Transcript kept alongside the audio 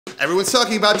Everyone's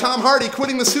talking about Tom Hardy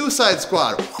quitting the Suicide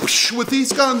Squad. Whoosh, with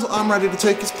these guns, I'm ready to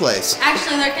take his place.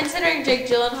 Actually, they're considering Jake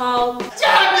Gyllenhaal.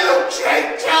 Damn you,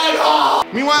 Jake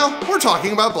Gyllenhaal! Meanwhile, we're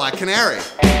talking about Black Canary.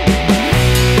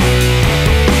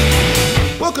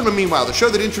 Welcome to Meanwhile, the show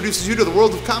that introduces you to the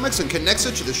world of comics and connects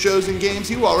it to the shows and games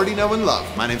you already know and love.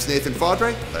 My name's Nathan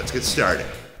Faudrey. Let's get started.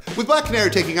 With Black Canary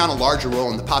taking on a larger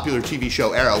role in the popular TV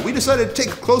show Arrow, we decided to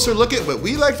take a closer look at what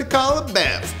we like to call a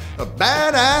BAMF. A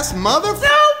badass mother...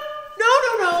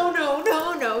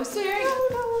 No, sir.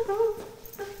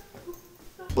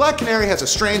 Black Canary has a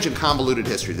strange and convoluted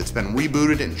history that's been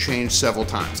rebooted and changed several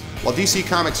times. While DC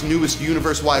Comics' newest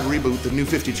universe-wide reboot, The New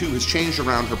 52, has changed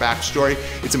around her backstory,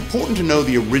 it's important to know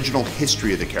the original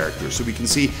history of the character so we can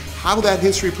see how that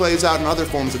history plays out in other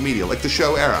forms of media, like the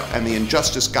show Arrow and the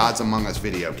Injustice Gods Among Us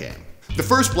video game. The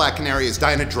first Black Canary is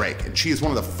Dinah Drake, and she is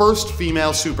one of the first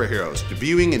female superheroes,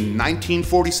 debuting in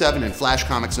 1947 in Flash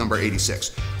Comics number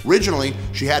 86. Originally,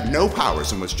 she had no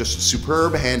powers and was just a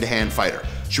superb hand-to-hand fighter.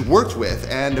 She worked with,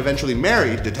 and eventually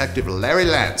married, Detective Larry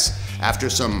Lance. After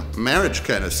some marriage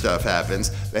kind of stuff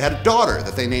happens, they had a daughter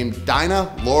that they named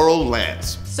Dinah Laurel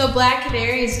Lance. So Black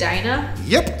Canary is Dinah?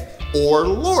 Yep, or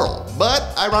Laurel,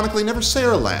 but ironically never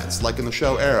Sarah Lance, like in the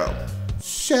show Arrow.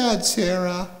 Sad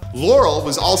Sarah. Laurel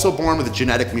was also born with a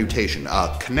genetic mutation,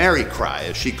 a canary cry,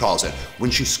 as she calls it. When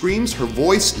she screams, her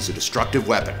voice is a destructive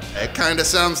weapon. It kinda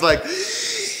sounds like...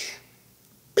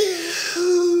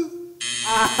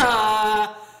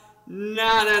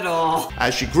 Not at all.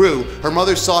 As she grew, her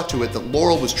mother saw to it that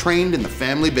Laurel was trained in the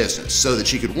family business so that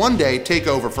she could one day take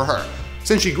over for her.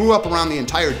 Since she grew up around the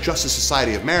entire Justice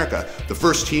Society of America, the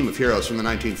first team of heroes from the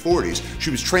 1940s,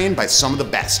 she was trained by some of the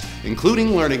best,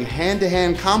 including learning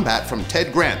hand-to-hand combat from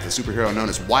Ted Grant, the superhero known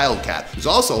as Wildcat, who's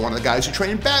also one of the guys who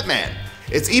trained Batman.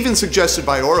 It's even suggested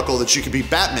by Oracle that she could beat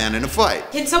Batman in a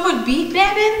fight. Can someone beat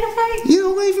Batman in a fight?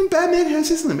 You know, even Batman has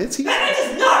his limits. Batman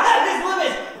does not have his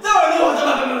limits!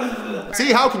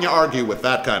 See, how can you argue with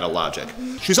that kind of logic?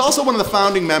 She's also one of the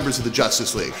founding members of the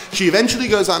Justice League. She eventually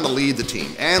goes on to lead the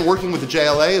team, and working with the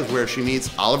JLA is where she meets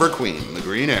Oliver Queen, the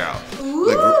Green Arrow.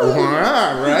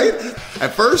 Right?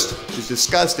 At first, she's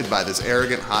disgusted by this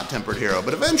arrogant, hot-tempered hero,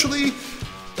 but eventually,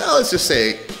 well, let's just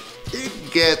say, it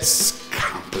gets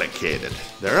complicated.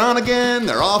 They're on again,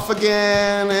 they're off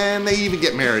again, and they even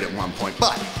get married at one point,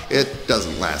 but it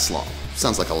doesn't last long.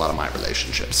 Sounds like a lot of my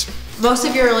relationships. Most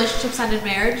of your relationships end in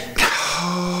marriage?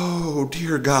 Oh,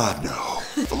 dear God, no.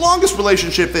 The longest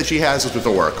relationship that she has is with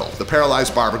Oracle, the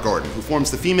paralyzed Barbara Gordon, who forms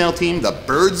the female team, the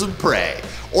Birds of Prey.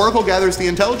 Oracle gathers the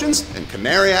intelligence, and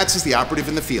Canary acts as the operative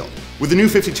in the field. With the New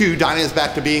 52, Dinah is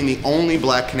back to being the only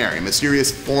Black Canary, a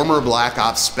mysterious former Black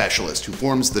Ops specialist who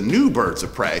forms the new Birds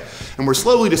of Prey, and we're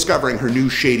slowly discovering her new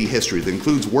shady history that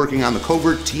includes working on the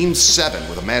covert Team 7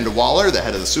 with Amanda Waller, the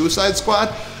head of the Suicide Squad,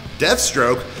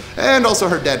 Deathstroke, and also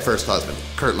her dead first husband,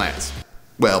 Kurt Lance.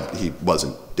 Well, he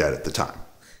wasn't dead at the time.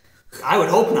 I would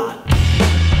hope not.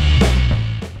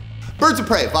 Birds of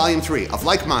Prey, Volume 3, Of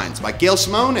Like Minds, by Gail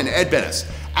Simone and Ed Benes.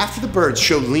 After the Birds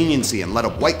showed leniency and let a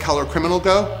white-collar criminal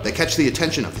go, they catch the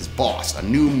attention of his boss, a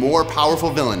new, more powerful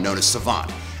villain known as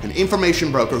Savant, an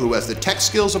information broker who has the tech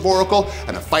skills of Oracle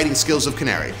and the fighting skills of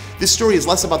Canary. This story is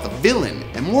less about the villain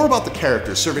and more about the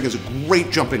characters, serving as a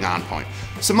great jumping-on point.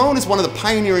 Simone is one of the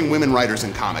pioneering women writers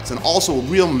in comics and also a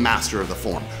real master of the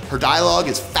form. Her dialogue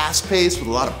is fast-paced with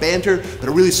a lot of banter, but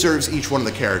it really serves each one of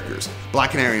the characters. Black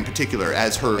Canary in particular,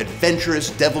 as her adventurous,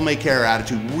 devil-may-care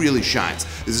attitude really shines.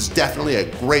 This is definitely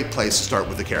a great place to start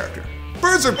with the character.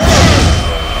 Birds are...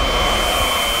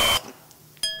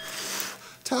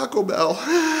 Taco Bell.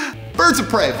 Birds of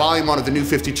Prey, Volume 1 of the New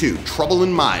 52, Trouble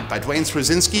in Mind, by Dwayne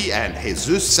Straczynski and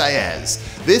Jesus Saez.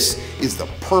 This is the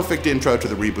perfect intro to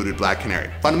the rebooted Black Canary.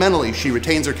 Fundamentally, she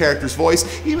retains her character's voice,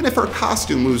 even if her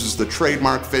costume loses the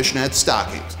trademark fishnet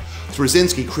stockings.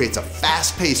 Straczynski creates a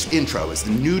fast-paced intro as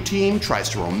the new team tries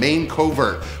to remain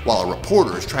covert, while a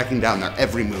reporter is tracking down their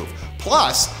every move.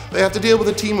 Plus, they have to deal with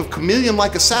a team of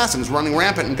chameleon-like assassins running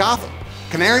rampant in Gotham.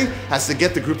 Canary has to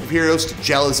get the group of heroes to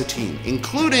gel as a team,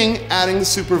 including adding the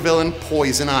supervillain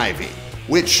Poison Ivy,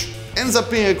 which ends up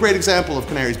being a great example of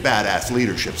Canary's badass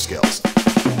leadership skills.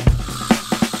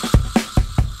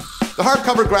 The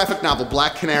hardcover graphic novel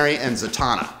Black Canary and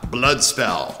Zatanna,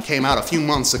 Bloodspell, came out a few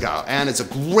months ago, and it's a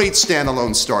great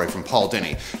standalone story from Paul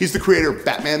Dini. He's the creator of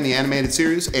Batman the Animated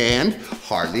Series and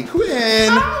Harley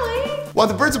Quinn. While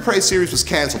the Birds of Prey series was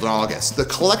canceled in August, the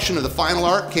collection of the final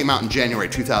arc came out in January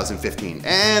 2015,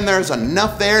 and there's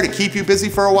enough there to keep you busy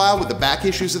for a while with the back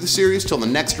issues of the series till the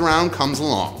next round comes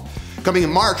along. Coming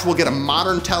in March, we'll get a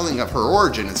modern telling of her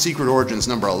origin in Secret Origins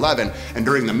number 11, and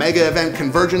during the mega event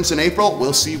Convergence in April,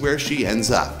 we'll see where she ends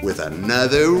up with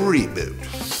another reboot.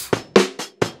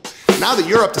 Now that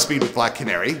you're up to speed with Black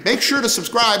Canary, make sure to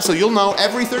subscribe so you'll know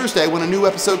every Thursday when a new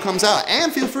episode comes out,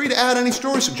 and feel free to add any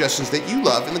story suggestions that you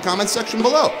love in the comments section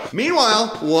below.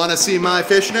 Meanwhile, wanna see my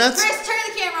fishnets? Chris, turn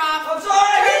the camera off. I'm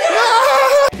sorry.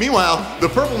 Meanwhile, the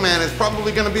Purple Man is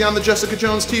probably going to be on the Jessica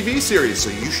Jones TV series, so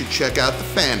you should check out the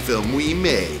fan film we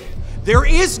made. There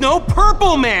is no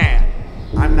Purple Man!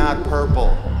 I'm not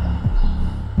purple.